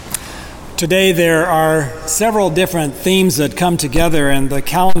Today there are several different themes that come together in the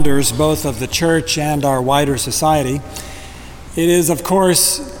calendars both of the church and our wider society. It is, of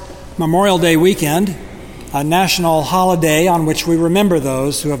course, Memorial Day weekend, a national holiday on which we remember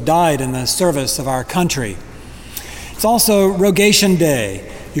those who have died in the service of our country. It's also Rogation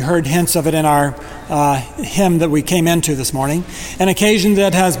Day. You heard hints of it in our hymn that we came into this morning, an occasion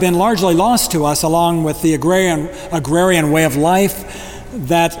that has been largely lost to us along with the agrarian way of life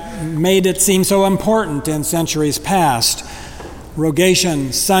that made it seem so important in centuries past.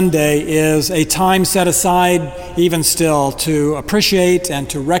 Rogation Sunday is a time set aside, even still, to appreciate and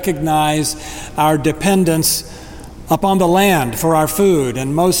to recognize our dependence upon the land for our food,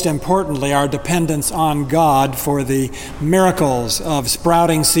 and most importantly, our dependence on God for the miracles of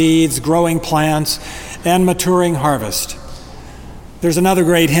sprouting seeds, growing plants, and maturing harvest. There's another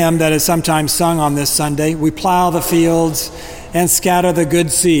great hymn that is sometimes sung on this Sunday. We plow the fields and scatter the good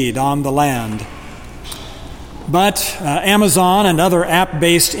seed on the land. But Amazon and other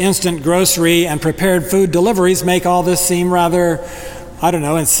app-based instant grocery and prepared food deliveries make all this seem rather,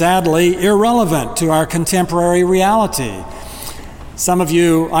 and sadly irrelevant to our contemporary reality. Some of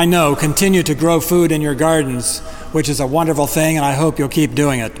you, I know, continue to grow food in your gardens, which is a wonderful thing, and I hope you'll keep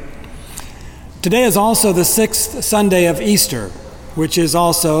doing it. Today is also the 6th Sunday of Easter, which is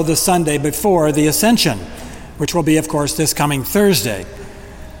also the Sunday before the Ascension, which will be, of course, this coming Thursday.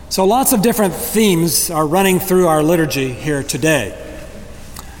 So lots of different themes are running through our liturgy here today.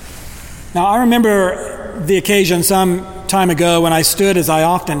 Now, I remember the occasion some time ago when I stood, as I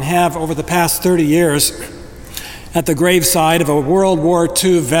often have over the past 30 years, at the graveside of a World War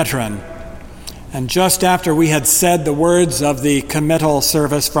II veteran. And just after we had said the words of the committal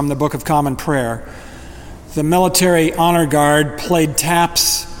service from the Book of Common Prayer, the military honor guard played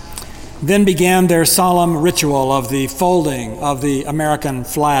taps, then began their solemn ritual of the folding of the American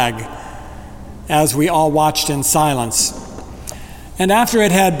flag as we all watched in silence. And after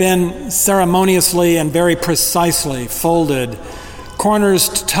it had been ceremoniously and very precisely folded, corners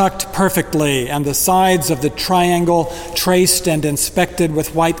tucked perfectly, and the sides of the triangle traced and inspected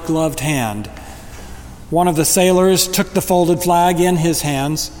with white-gloved hand, one of the sailors took the folded flag in his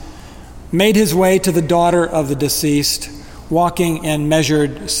hands, made his way to the daughter of the deceased, walking in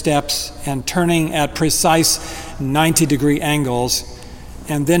measured steps and turning at precise 90-degree angles,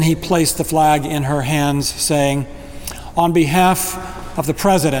 and then he placed the flag in her hands, saying, "On behalf of the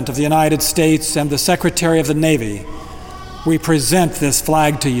President of the United States and the Secretary of the Navy, we present this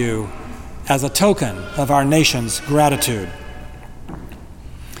flag to you as a token of our nation's gratitude."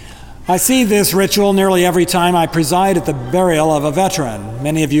 I see this ritual nearly every time I preside at the burial of a veteran.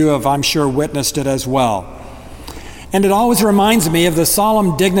 Many of you have, I'm sure, witnessed it as well. And it always reminds me of the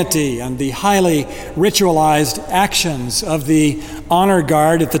solemn dignity and the highly ritualized actions of the honor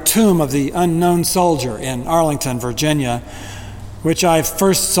guard at the tomb of the unknown soldier in Arlington, Virginia, which I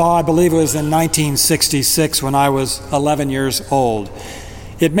first saw, I believe it was in 1966 when I was 11 years old.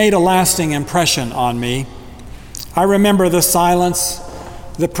 It made a lasting impression on me. I remember the silence,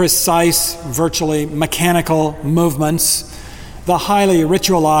 the precise, virtually mechanical movements, the highly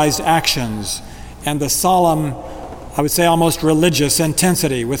ritualized actions, and the solemn, I would say almost religious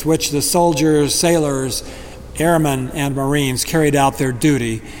intensity with which the soldiers, sailors, airmen, and Marines carried out their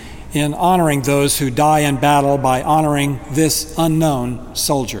duty in honoring those who die in battle by honoring this unknown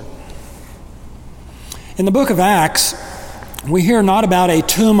soldier. In the book of Acts, we hear not about a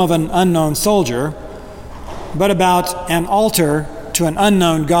tomb of an unknown soldier, but about an altar to an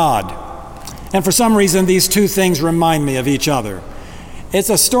unknown God. And for some reason, these two things remind me of each other. It's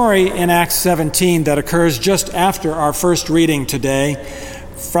a story in Acts 17 that occurs just after our first reading today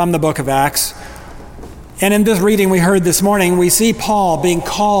from the book of Acts. And in this reading we heard this morning, we see Paul being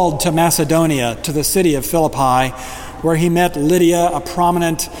called to Macedonia, to the city of Philippi, where he met Lydia, a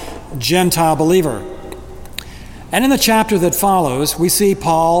prominent Gentile believer. And in the chapter that follows, we see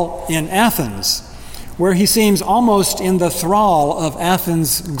Paul in Athens, where he seems almost in the thrall of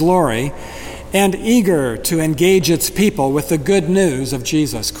Athens' glory, and eager to engage its people with the good news of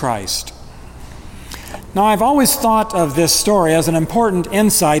Jesus Christ. Now, I've always thought of this story as an important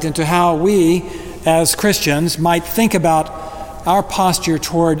insight into how we, as Christians, might think about our posture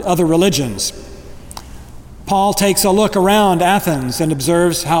toward other religions. Paul takes a look around Athens and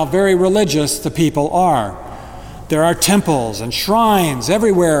observes how very religious the people are. There are temples and shrines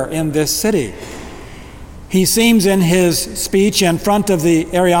everywhere in this city. He seems in his speech in front of the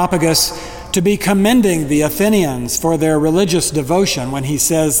Areopagus to be commending the Athenians for their religious devotion when he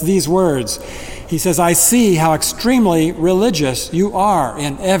says these words. He says, "I see how extremely religious you are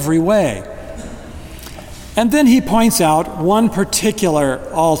in every way." And then he points out one particular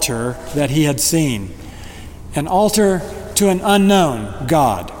altar that he had seen, an altar to an unknown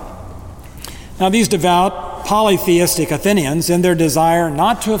God. Now, these devout, polytheistic Athenians, in their desire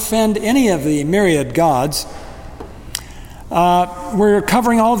not to offend any of the myriad gods, were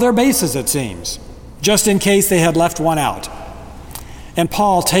covering all of their bases, it seems, just in case they had left one out. And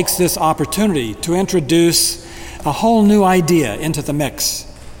Paul takes this opportunity to introduce a whole new idea into the mix.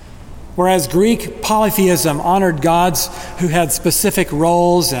 Whereas Greek polytheism honored gods who had specific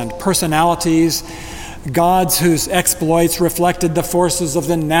roles and personalities, gods whose exploits reflected the forces of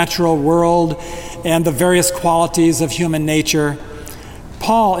the natural world and the various qualities of human nature,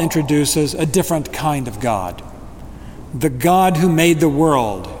 Paul introduces a different kind of God. The God who made the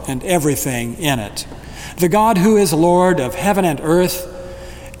world and everything in it. The God who is Lord of heaven and earth,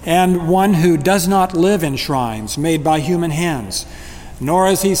 and one who does not live in shrines made by human hands, nor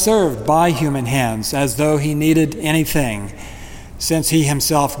is he served by human hands as though he needed anything, since he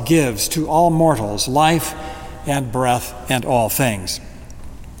himself gives to all mortals life and breath and all things.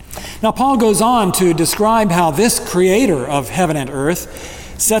 Now, Paul goes on to describe how this creator of heaven and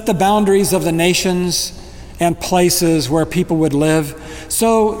earth set the boundaries of the nations and places where people would live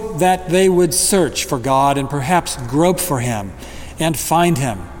so that they would search for God and perhaps grope for him and find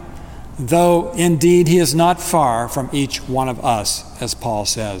him, though indeed he is not far from each one of us, as Paul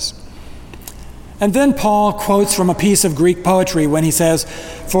says. And then Paul quotes from a piece of Greek poetry when he says,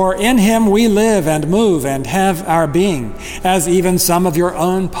 "For in him we live and move and have our being, as even some of your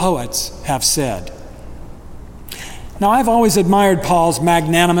own poets have said." Now, I've always admired Paul's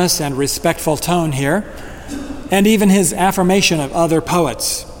magnanimous and respectful tone here, and even his affirmation of other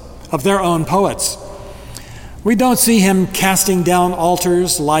poets, of their own poets. We don't see him casting down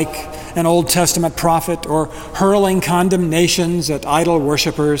altars like an Old Testament prophet or hurling condemnations at idol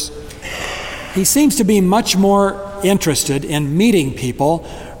worshipers. He seems to be much more interested in meeting people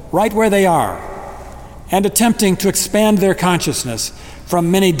right where they are and attempting to expand their consciousness from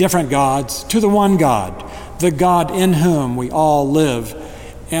many different gods to the one God, the God in whom we all live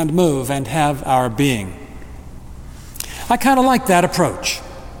and move and have our being. I kind of like that approach.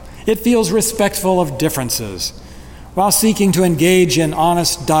 It feels respectful of differences, while seeking to engage in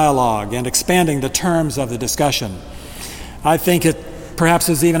honest dialogue and expanding the terms of the discussion. I think it perhaps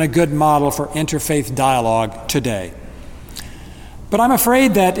is even a good model for interfaith dialogue today. But I'm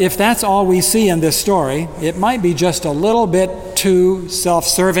afraid that if that's all we see in this story, it might be just a little bit too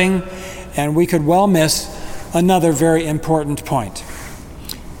self-serving, and we could well miss another very important point.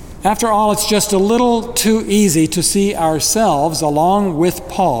 After all, it's just a little too easy to see ourselves, along with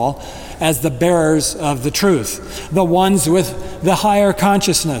Paul, as the bearers of the truth, the ones with the higher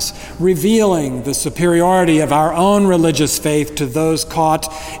consciousness, revealing the superiority of our own religious faith to those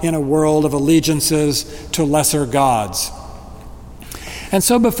caught in a world of allegiances to lesser gods. And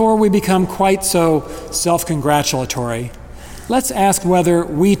so before we become quite so self-congratulatory, let's ask whether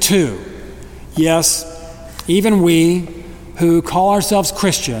we too, yes, even we who call ourselves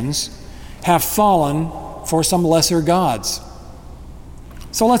Christians, have fallen for some lesser gods.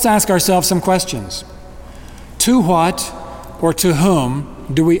 So let's ask ourselves some questions. To what or to whom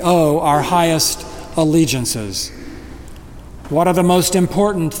do we owe our highest allegiances? What are the most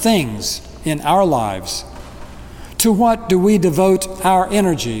important things in our lives? To what do we devote our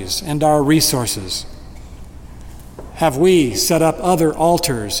energies and our resources? Have we set up other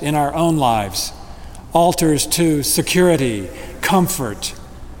altars in our own lives? Altars to security, comfort,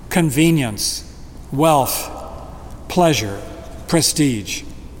 convenience, wealth, pleasure, prestige?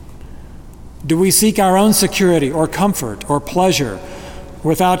 Do we seek our own security or comfort or pleasure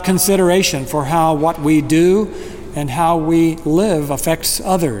without consideration for how what we do and how we live affects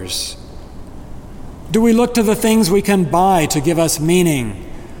others? Do we look to the things we can buy to give us meaning,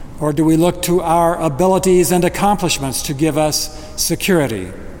 or do we look to our abilities and accomplishments to give us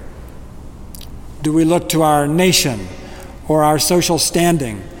security? Do we look to our nation or our social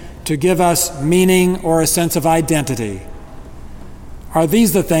standing to give us meaning or a sense of identity? Are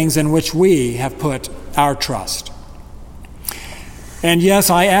these the things in which we have put our trust? And yes,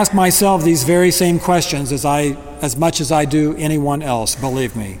 I ask myself these very same questions as much as I do anyone else,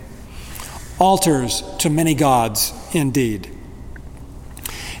 believe me. Altars to many gods, indeed.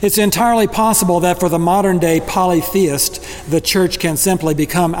 It's entirely possible that for the modern-day polytheist, the church can simply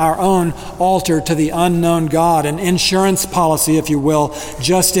become our own altar to the unknown God, an insurance policy, if you will,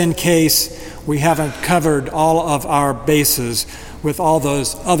 just in case we haven't covered all of our bases with all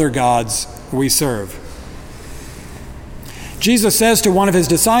those other gods we serve. Jesus says to one of his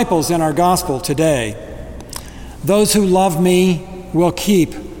disciples in our gospel today, "Those who love me will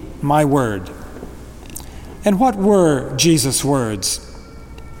keep my word." And what were Jesus' words?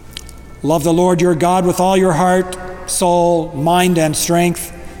 Love the Lord your God with all your heart, soul, mind, and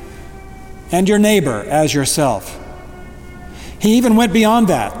strength, and your neighbor as yourself. He even went beyond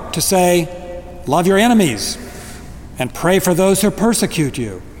that to say, love your enemies and pray for those who persecute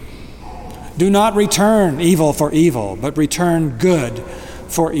you. Do not return evil for evil, but return good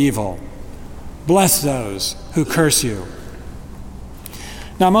for evil. Bless those who curse you.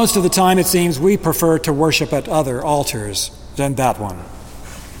 Now, most of the time, it seems we prefer to worship at other altars than that one.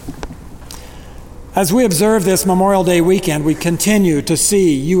 As we observe this Memorial Day weekend, we continue to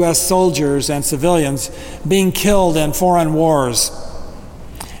see U.S. soldiers and civilians being killed in foreign wars.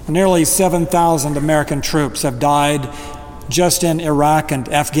 Nearly 7,000 American troops have died just in Iraq and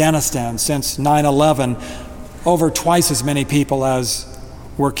Afghanistan since 9/11, over twice as many people as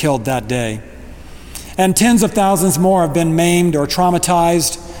were killed that day. And tens of thousands more have been maimed or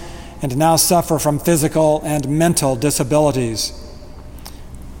traumatized and now suffer from physical and mental disabilities.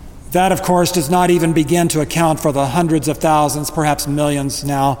 That, of course, does not even begin to account for the hundreds of thousands, perhaps millions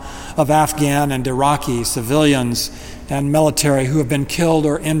now, of Afghan and Iraqi civilians and military who have been killed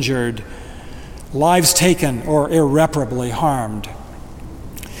or injured, lives taken or irreparably harmed.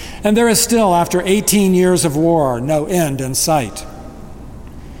 And there is still, after 18 years of war, no end in sight.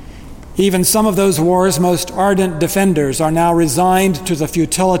 Even some of those war's most ardent defenders are now resigned to the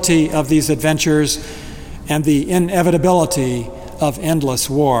futility of these adventures and the inevitability of endless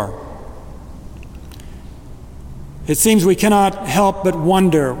war. It seems we cannot help but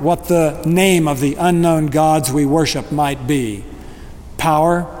wonder what the name of the unknown gods we worship might be.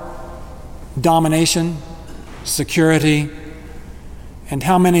 Power, domination, security, and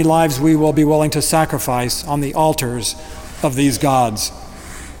how many lives we will be willing to sacrifice on the altars of these gods.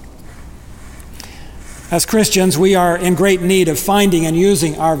 As Christians, we are in great need of finding and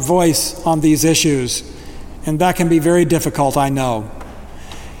using our voice on these issues, and that can be very difficult, I know.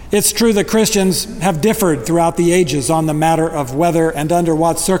 It's true that Christians have differed throughout the ages on the matter of whether and under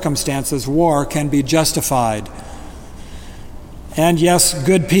what circumstances war can be justified. And yes,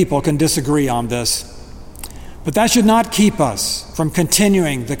 good people can disagree on this. But that should not keep us from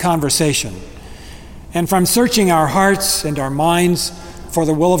continuing the conversation and from searching our hearts and our minds for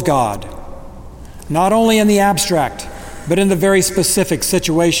the will of God, not only in the abstract, but in the very specific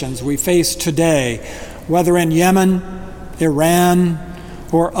situations we face today, whether in Yemen, Iran,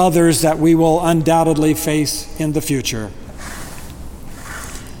 or others that we will undoubtedly face in the future.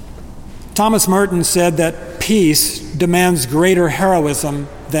 Thomas Merton said that peace demands greater heroism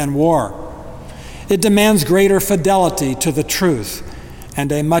than war. It demands greater fidelity to the truth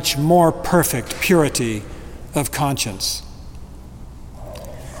and a much more perfect purity of conscience.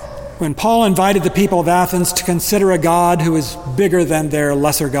 When Paul invited the people of Athens to consider a God who is bigger than their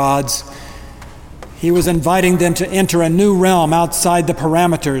lesser gods, he was inviting them to enter a new realm outside the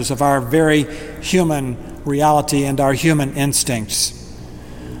parameters of our very human reality and our human instincts.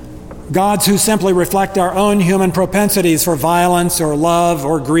 Gods who simply reflect our own human propensities for violence or love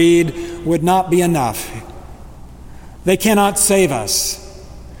or greed would not be enough. They cannot save us.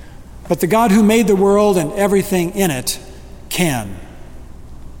 But the God who made the world and everything in it can.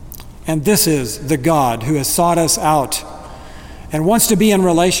 And this is the God who has sought us out and wants to be in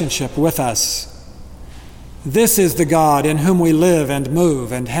relationship with us. This is the God in whom we live and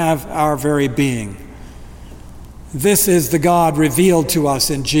move and have our very being. This is the God revealed to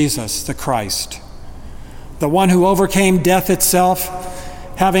us in Jesus the Christ, the one who overcame death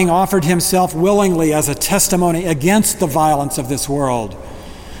itself, having offered himself willingly as a testimony against the violence of this world,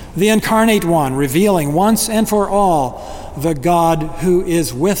 the incarnate one, revealing once and for all the God who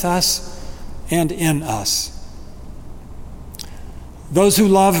is with us and in us. Those who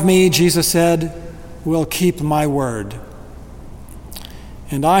love me, Jesus said, will keep my word.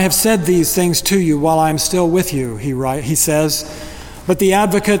 And I have said these things to you while I am still with you, he says, but the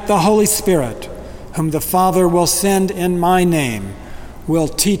Advocate, the Holy Spirit, whom the Father will send in my name, will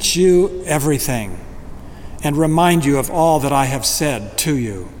teach you everything and remind you of all that I have said to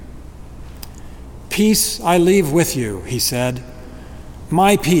you. Peace I leave with you, he said.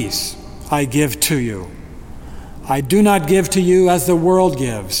 My peace I give to you. I do not give to you as the world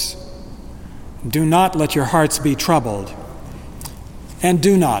gives. Do not let your hearts be troubled, and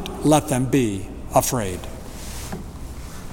do not let them be afraid.